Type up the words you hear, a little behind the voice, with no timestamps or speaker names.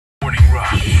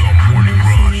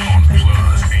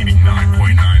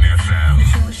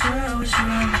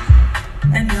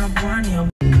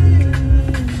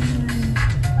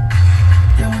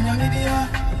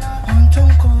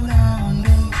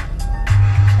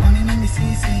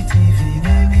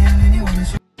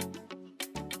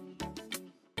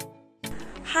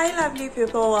Hi lovely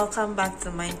people, welcome back to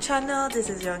my channel.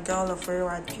 This is your girl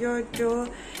Oforiwaaduodu.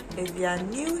 If you are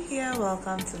new here,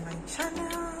 welcome to my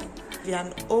channel. If you're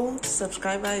an old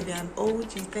subscriber, if you're an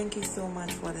OG, thank you so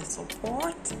much for the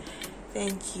support.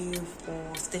 Thank you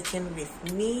for sticking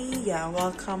with me. Yeah,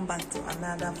 welcome back to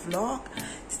another vlog.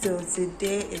 So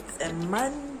today it's a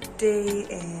Monday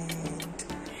and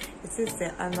it is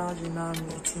the annual general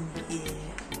meeting here.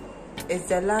 It's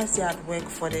the last day at work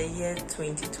for the year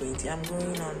 2020. I'm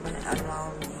going on my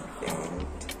annual leave and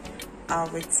I'll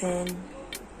return,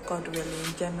 God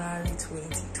willing, January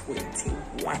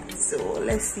 2021. So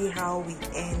let's see how we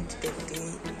end the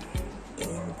day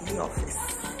in the office.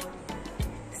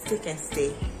 Stick and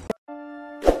stay.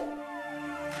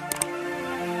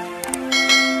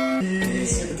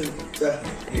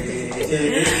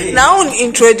 Now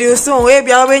introduce one way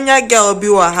be our girl be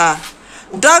her.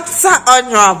 Dr.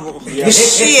 Honorable,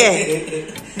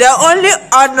 the only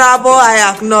honorable I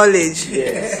acknowledge.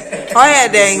 Yes. Oh yeah,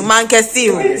 then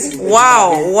Mankesim.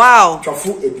 Wow.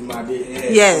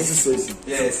 Yes.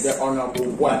 Yes. The honorable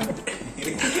one.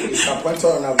 It's a bunch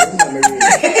of honorable.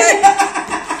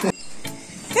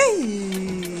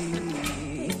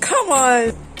 Hey, come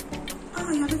on.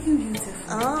 Oh, you're looking beautiful.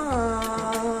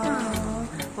 Oh,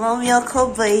 well,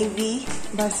 welcome, baby.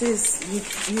 But sis,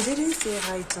 you didn't say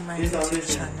hi to my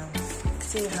YouTube channel.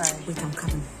 Say hi. Wait, I'm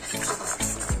coming.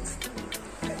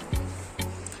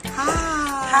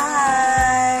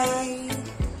 Hi.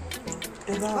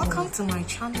 Welcome to my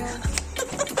channel.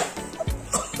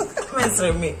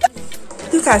 Answer me.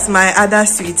 Look at my other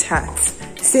sweetheart.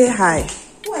 Say hi.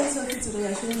 Who are you talking to today?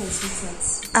 I shouldn't have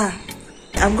sweethearts.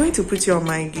 I'm going to put you on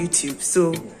my YouTube.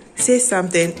 So say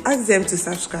something. Ask them to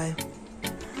subscribe.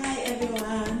 Hi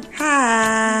everyone.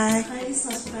 Hi. Kindly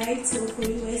subscribe to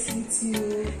Oforiwaa's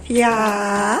YouTube.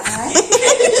 Yeah.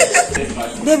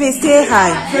 David, say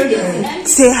hi.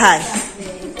 Say hi.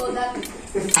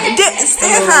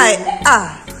 Say hi.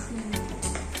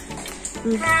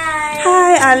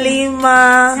 Hi,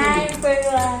 Alima. Hi,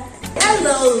 everyone.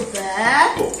 Hello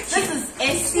there. This is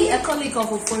Essie, a colleague of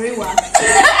Oforiwaa.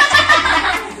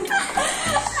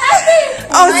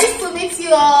 Nice to meet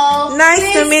you all.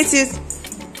 Nice to meet you.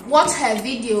 Watch her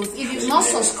videos. If you've not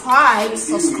subscribed,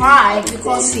 subscribe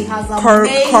because she has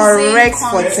amazing Correct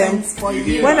content for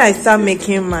you. When I start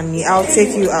making money, I'll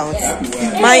take you out.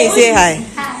 Maya, say hi.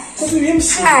 Hi.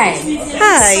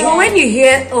 Hi. So when you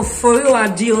hear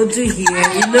Oforiwaaduodu here,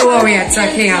 you know what we are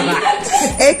talking about.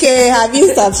 Okay, have you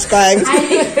subscribed? I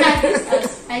need to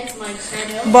subscribe to my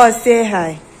channel. Boss, say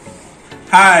hi.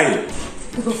 Hi.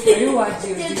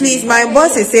 Please, my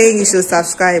boss is saying you should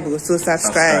subscribe. So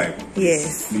subscribe.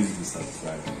 Yes. Please do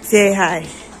subscribe. Say hi.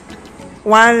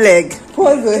 One leg.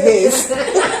 Hold your head.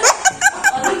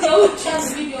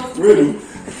 Really?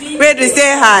 Wait to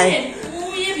say hi.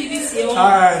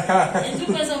 Hi.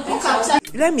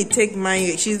 Let me take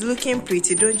mine. She's looking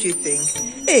pretty, don't you think?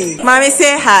 Hey, mommy,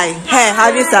 say hi. Hey,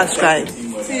 have you subscribed?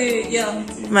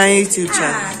 My YouTube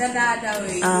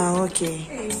channel. Okay.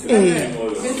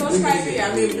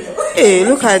 Hey,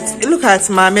 look at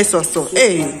mommy so.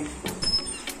 Hey,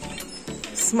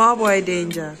 small boy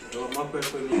danger.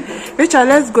 Richard,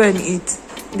 let's go and eat.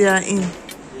 They are in.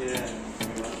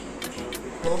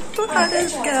 Look at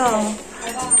this girl.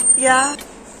 Yeah.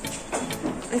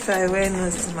 If I wear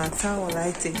nose to my how will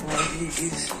I take my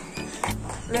videos?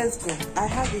 Let's go. I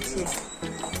have it here.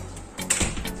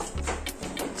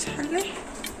 Charlie.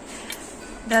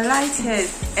 The light here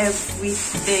is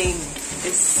everything.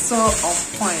 It's so on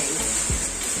point.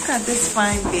 Look at this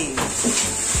fine babe.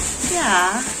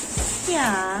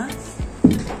 Yeah.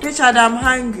 Richard, I'm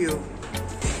hungry.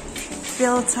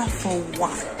 Filter for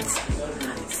what?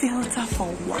 Filter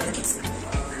for what?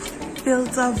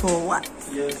 Filter for what?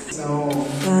 So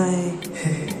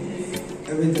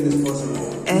everything is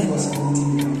possible. Impossibility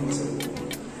becomes possible.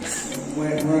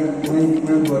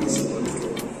 When God is supportive.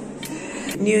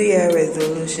 New Year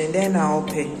resolution, then I'll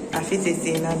pay. I feel the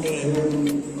same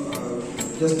name.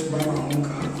 Just to buy my own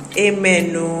car.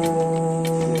 Amen.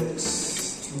 No.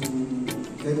 Yes, to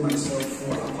get myself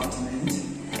for an apartment.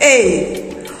 Hey,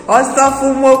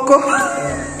 Osafumoko.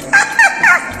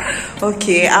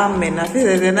 Okay, amen. I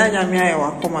feel the Nanyamia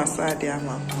Wakoma Sadi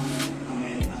Ama.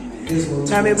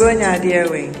 Now, me bronya dear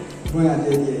way.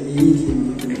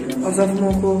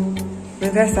 Osafumoko. You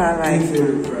guys are like.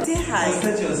 Say hi.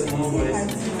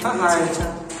 Hi.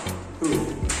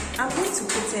 I'm going to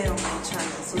put it on my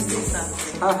channel, so say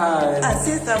something. Hi.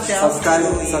 Say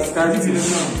something. Subscribe to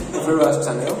Oforiwaa's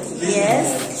channel. Yes.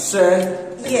 Share.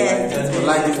 Yes.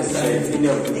 Like it and share it.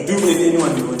 Do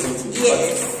anyone you want to.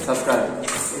 Yes. Subscribe.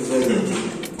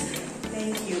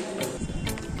 Thank you.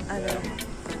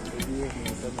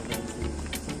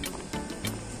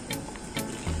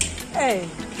 Hey,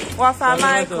 what for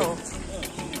Michael?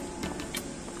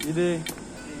 You did?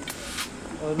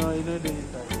 Oh no, you know the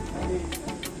inside.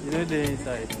 You know the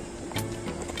inside.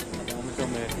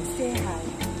 Say hi.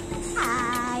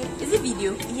 Hi. Is it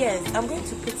video? Yes, I'm going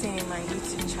to put it in my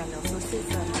YouTube channel. So say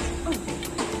hi.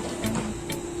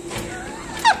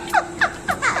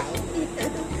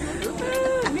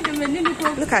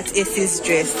 Look at Acey's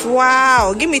dress.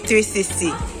 Wow, give me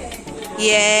 360.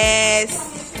 Yes.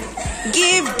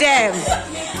 Give them.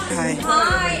 Hi.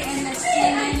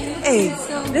 Hey,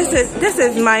 this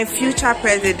is my future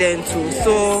president too,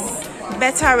 so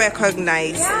better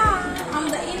recognize.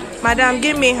 Madam,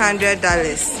 give me $100.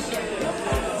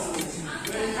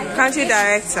 Country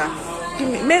director.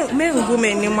 Give me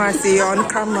say on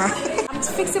camera. I'm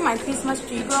fixing my Christmas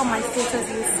tree. Go on my status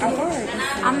list.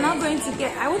 I'm not going to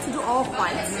get. I want to do all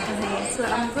white, so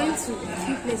I'm going to a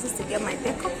few places to get my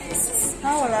decor pieces.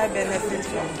 How will I benefit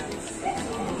from?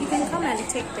 You can come and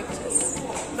take pictures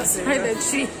beside the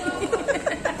tree.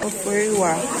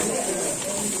 Oforiwaa.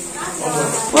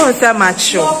 What's that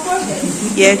macho?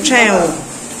 Yeah, train.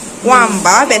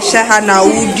 Wamba, bet Shahana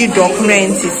would do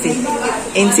documents.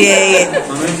 Into a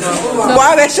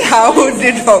how would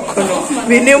the document?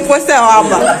 We name for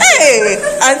Sawaba. Hey,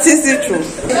 Auntie Citru.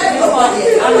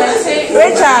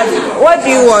 Richard, what do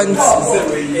you want?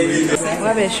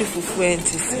 What about she for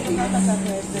friends?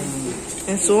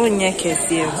 And so on your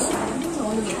case.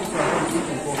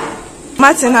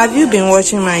 Martin, have you been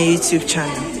watching my YouTube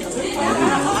channel?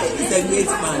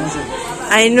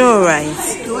 I know,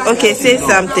 right? Okay, say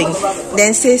something.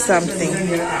 Then say something.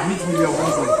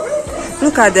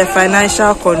 Look at the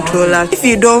financial controller. If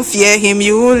you don't fear him,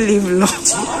 you won't live long.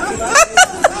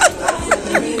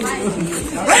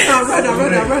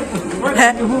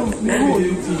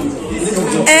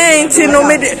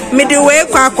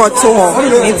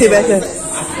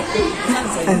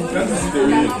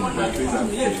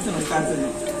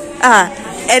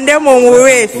 And then when we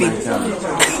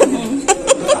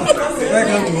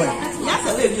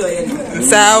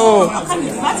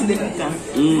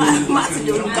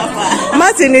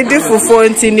Martin is different for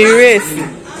in the race.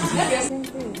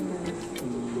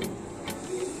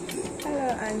 Hello,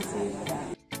 Auntie.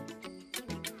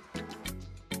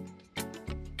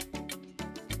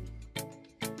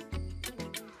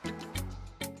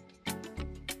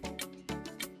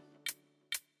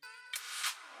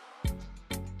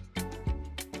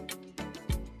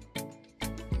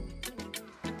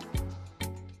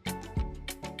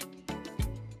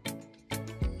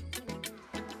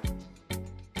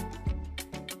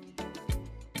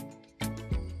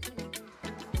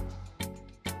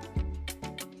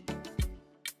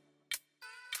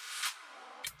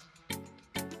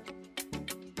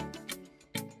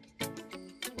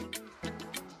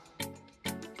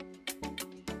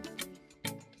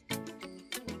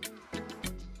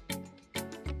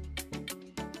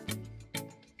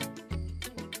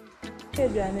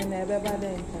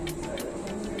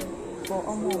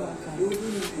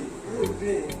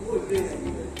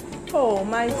 Oh,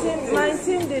 my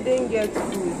team didn't get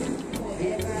food.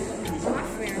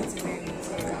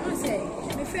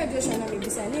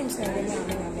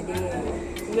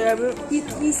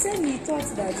 He said he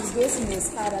thought that it's going in his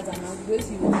car that I'm not going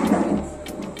to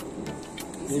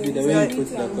maybe the way he put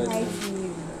that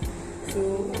person. So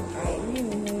I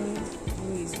didn't know who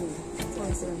is who.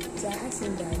 So I asked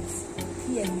him that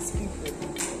he and his people.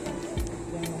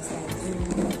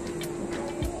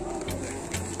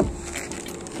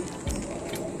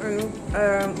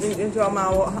 Into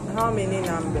how many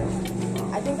numbers?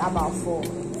 I think about 4.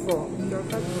 4.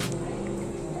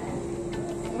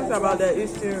 What about the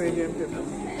Eastern region people?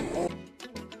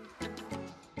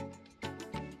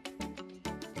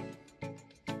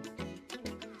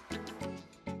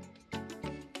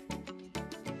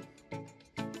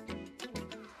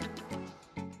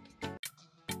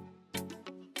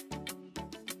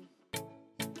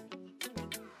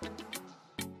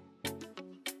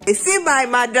 See my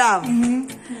madam.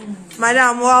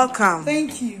 Madam, welcome.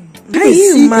 Thank you. Can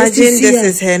you imagine this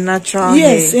is her natural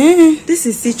hair? This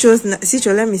is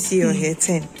Sicho, let me see your hair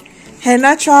 10. Her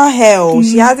natural hair,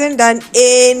 she hasn't done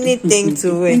anything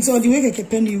to it.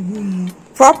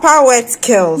 Proper wet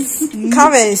curls.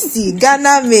 Come and see.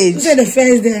 Ghana made. This is the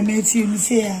first day I met you.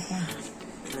 Say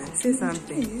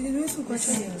something.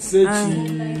 Say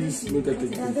cheese. Look at the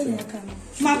picture.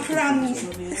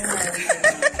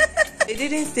 They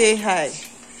didn't say hi.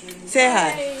 Say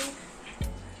hi.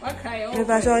 I'm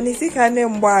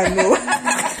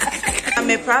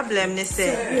a problem, they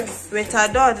say. With a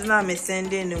dog, now I'm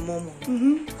sending the momo.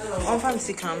 I'm from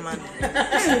sick and man.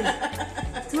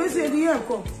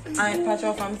 I patch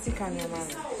off, I'm sick and man.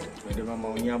 The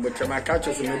mama, but my couch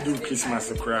is going to do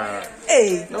Christmas cry.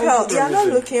 Hey, girl, you are not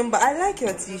looking, but I like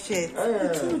your t-shirt.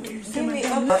 Give me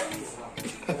up.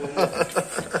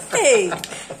 Hey,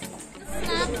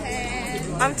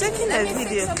 I'm taking a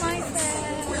video.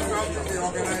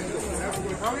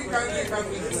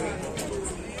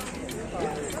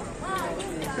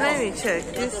 Let me check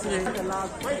this way.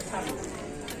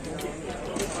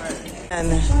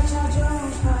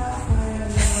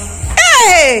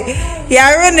 Hey,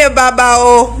 you're running, Baba.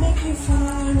 Oh,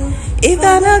 if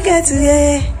I don't get to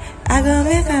it, I gonna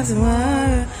make it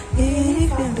tomorrow.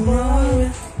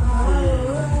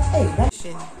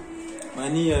 My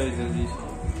New Year resolution: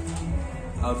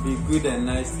 I'll be good and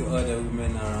nice to all the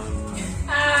women around me.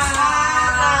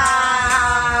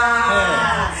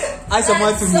 I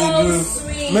support to me, do.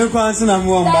 Me kwansi na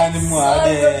mu omba ni mu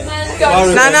ade.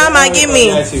 Nana, ma give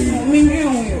me.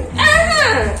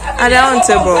 I don't want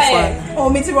to go for. Oh,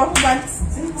 me to work, but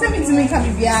tell me to make a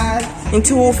baby.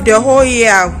 Into the whole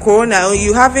year, Corona,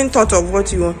 you haven't thought of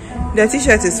what you want. The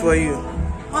t-shirt is for you.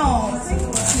 Oh, thank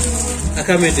you. I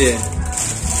come there.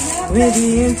 Where do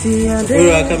you see your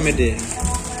day? I come there.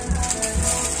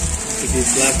 It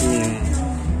is black mirror.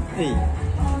 Hey.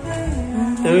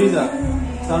 Teresa,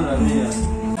 sound of me.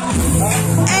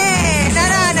 Hey, na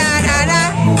na na na na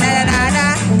na na na.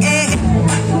 Hey,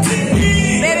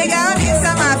 baby girl, need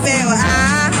some of it.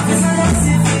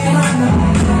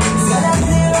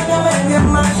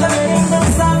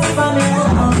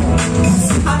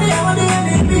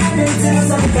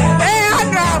 Hey,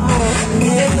 honorable.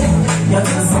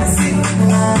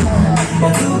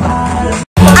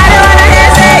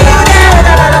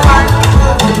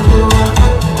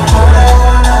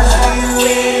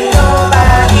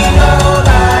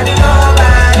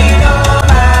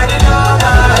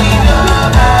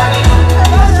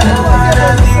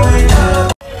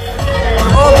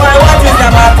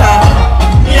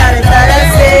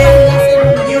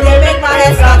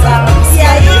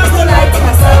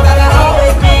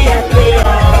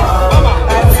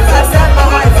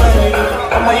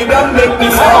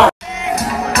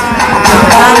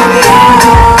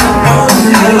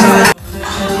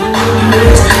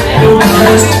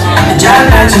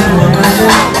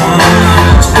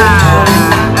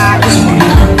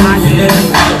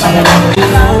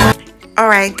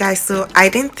 Alright guys, so I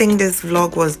didn't think this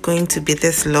vlog was going to be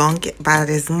this long, but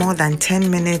it's more than 10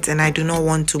 minutes and I do not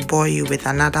want to bore you with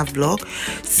another vlog,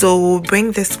 so we'll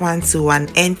bring this one to an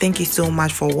end. Thank you so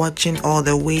much for watching all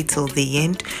the way till the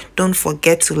end. Don't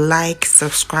forget to like,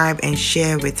 subscribe and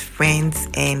share with friends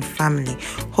and family.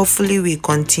 Hopefully we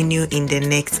continue in the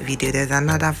next video. There's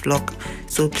another vlog,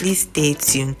 so please stay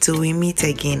tuned till we meet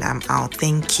again. I'm out.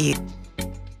 Thank you.